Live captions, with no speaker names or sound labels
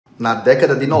Na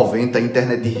década de 90, a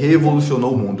internet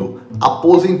revolucionou o mundo,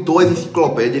 aposentou as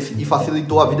enciclopédias e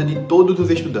facilitou a vida de todos os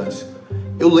estudantes.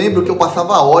 Eu lembro que eu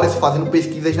passava horas fazendo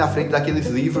pesquisas na frente daqueles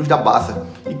livros da Barça,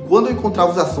 e quando eu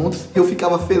encontrava os assuntos, eu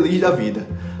ficava feliz da vida.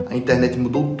 A internet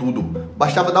mudou tudo,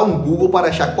 bastava dar um Google para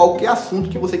achar qualquer assunto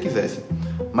que você quisesse.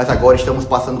 Mas agora estamos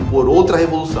passando por outra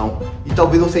revolução, e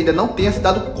talvez você ainda não tenha se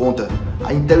dado conta.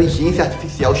 A inteligência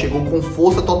artificial chegou com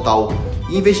força total,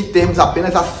 e em vez de termos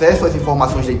apenas acesso às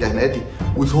informações da internet,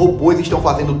 os robôs estão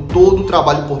fazendo todo o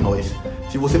trabalho por nós.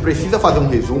 Se você precisa fazer um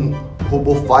resumo, o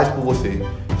robô faz por você.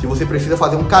 Se você precisa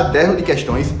fazer um caderno de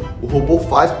questões, o robô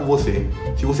faz por você.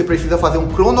 Se você precisa fazer um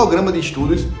cronograma de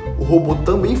estudos, o robô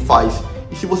também faz.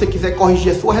 E se você quiser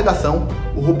corrigir a sua redação,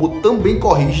 o robô também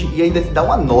corrige e ainda te dá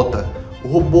uma nota. O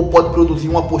robô pode produzir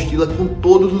uma apostila com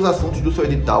todos os assuntos do seu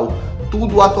edital,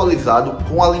 tudo atualizado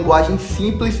com a linguagem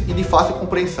simples e de fácil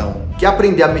compreensão. Quer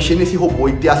aprender a mexer nesse robô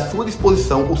e ter à sua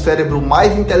disposição o cérebro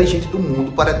mais inteligente do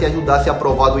mundo para te ajudar a ser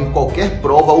aprovado em qualquer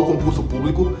prova ou concurso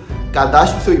público?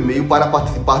 Cadastre o seu e-mail para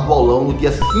participar do aulão no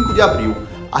dia 5 de abril,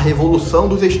 a revolução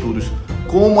dos estudos,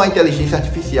 como a inteligência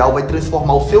artificial vai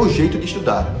transformar o seu jeito de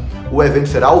estudar. O evento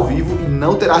será ao vivo e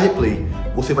não terá replay.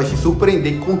 Você vai se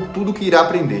surpreender com tudo que irá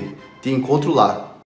aprender. Te encontro lá.